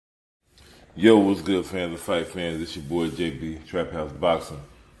Yo, what's good, fans of fight fans? It's your boy JB, Trap House Boxing.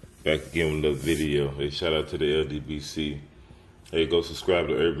 Back again with another video. Hey, shout out to the LDBC. Hey, go subscribe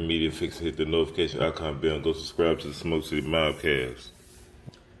to Urban Media Fix and hit the notification icon bell and go subscribe to the Smoke City Mobcast.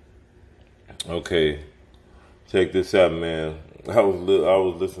 Okay, check this out, man. I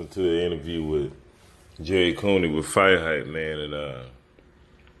was listening to an interview with Gerry Cooney with Fight Hype, man, and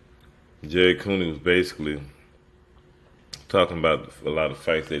Gerry Cooney was basically talking about a lot of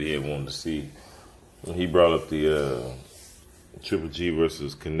fights that he had wanted to see. And he brought up the Triple G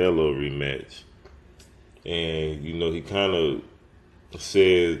versus Canelo rematch. And, you know, he kind of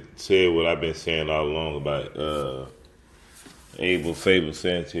said what I've been saying all along about Abel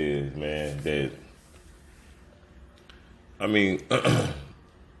Sanchez, man. That, I mean,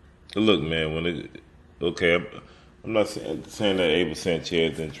 look, man, I'm not saying that Abel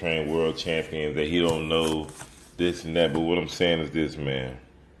Sanchez didn't train world champions, that he don't know this and that, but what I'm saying is this, man.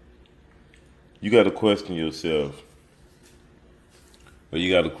 You got to question yourself, or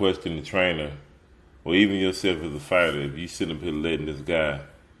you got to question the trainer, or even yourself as a fighter. If you sitting up here letting this guy,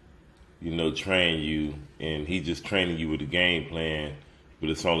 you know, train you, and he just training you with a game plan,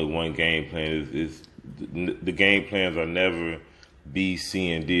 but it's only one game plan. The game plans are never B,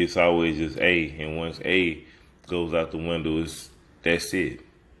 C, and D. It's always just A, and once A goes out the window, that's it.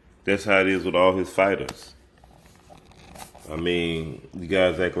 That's how it is with all his fighters. I mean, you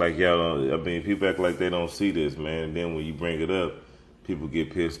guys act like y'all don't, I mean, people act like they don't see this, man. And then when you bring it up, people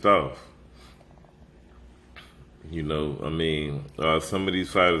get pissed off. You know, I mean, are some of these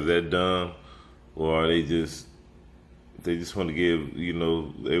fighters that dumb, or are they just want to give, you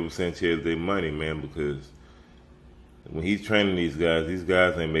know, Abel Sanchez their money, man, because when he's training these guys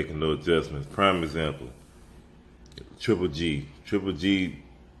ain't making no adjustments. Prime example, Triple G. Triple G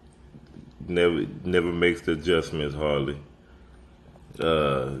never makes the adjustments hardly.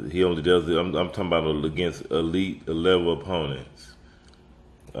 He only does it. I'm talking about against elite level opponents.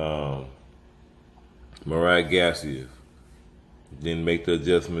 Mariah Gassiev didn't make the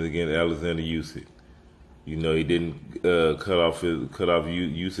adjustment against Alexander Usyk. You know, he didn't cut off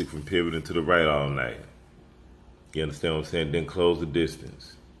Usyk from pivoting to the right all night. You understand what I'm saying? Didn't close the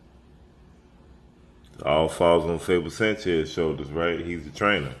distance. All falls on Abel Sanchez's shoulders, right? He's the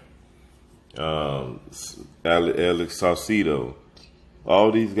trainer. Alex Saucedo.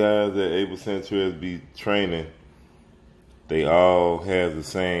 All these guys that Abel Sanchez be training, they all have the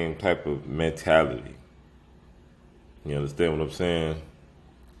same type of mentality. You understand what I'm saying?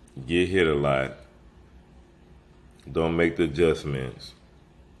 Get hit a lot. Don't make the adjustments.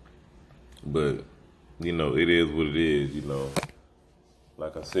 But, you know, it is what it is, you know.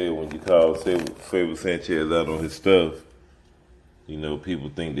 Like I said, when you call Abel Sanchez out on his stuff, you know, people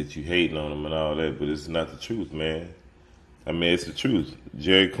think that you hating on him and all that, but it's not the truth, man. I mean, it's the truth.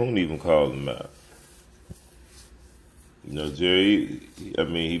 Gerry Cooney even called him out. You know, Gerry, I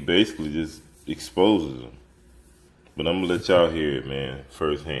mean, he basically just exposes him. But I'm going to let y'all hear it, man,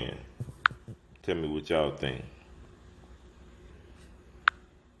 firsthand. Tell me what y'all think.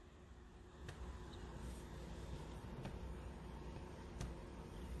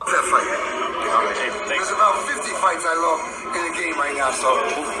 That fight. There's about 50 fights I love in the game right now, so.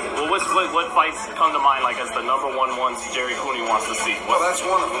 Well, what fights come to mind, like, as the number one ones Gerry Cooney wants to see? Well, that's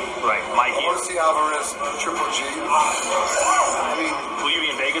one of them. Right, Mikey. I want to see Alvarez, Triple G. I mean, will you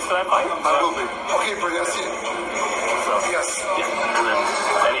be in Vegas for that fight? I will be. Okay, bring us in. So, Yes.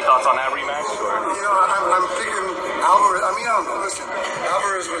 Yeah. Any thoughts on that rematch? Or? You know, I'm thinking Alvarez. I mean, listen,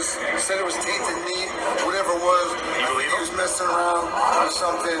 Alvarez said it was tainted meat, whatever it was. You believe he was messing around or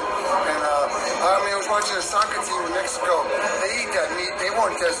something. And I mean, I was watching a soccer team in Mexico. They eat that meat. They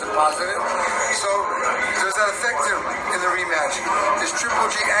weren't tested positive. So does that affect him in the rematch? Is Triple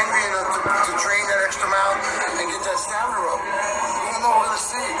G angry enough to train that extra amount and get that stamina up? We don't know. We're gonna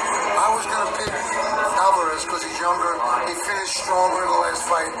see. I was gonna pick Alvarez because he's younger. He finished stronger in the last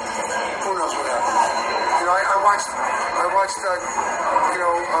fight. Who knows what happens? You know, I watched that. You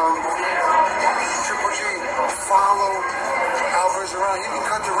know, Triple G follow Alvarez around. He didn't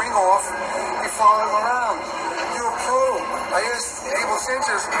cut the ring off. He followed him around. You're a pro. I asked Abel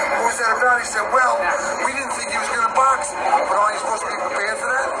Sanchez, what was that about? He said, well, we didn't think he was going to box, but aren't you supposed to be prepared for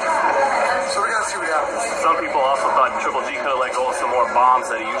that? So we got to see what happens. Some people also thought Triple G could have let go of some more bombs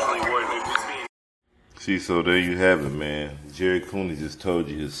that he usually would. See, so there you have it, man. Gerry Cooney just told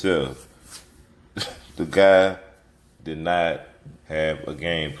you himself. The guy did not have a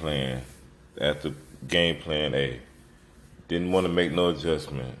game plan after game plan A. Didn't want to make no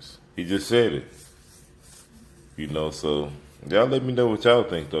adjustments. He just said it. You know, so y'all let me know what y'all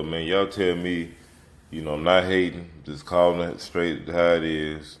think, though, man. Y'all tell me, you know, I'm not hating. Just calling it straight how it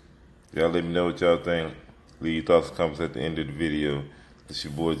is. Y'all let me know what y'all think. Leave your thoughts and comments at the end of the video. It's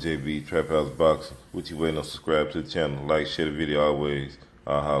your boy JB, Trap House Boxing. What you waiting on? Subscribe to the channel. Like, share the video always.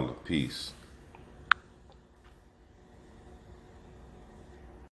 I'll holler. Peace.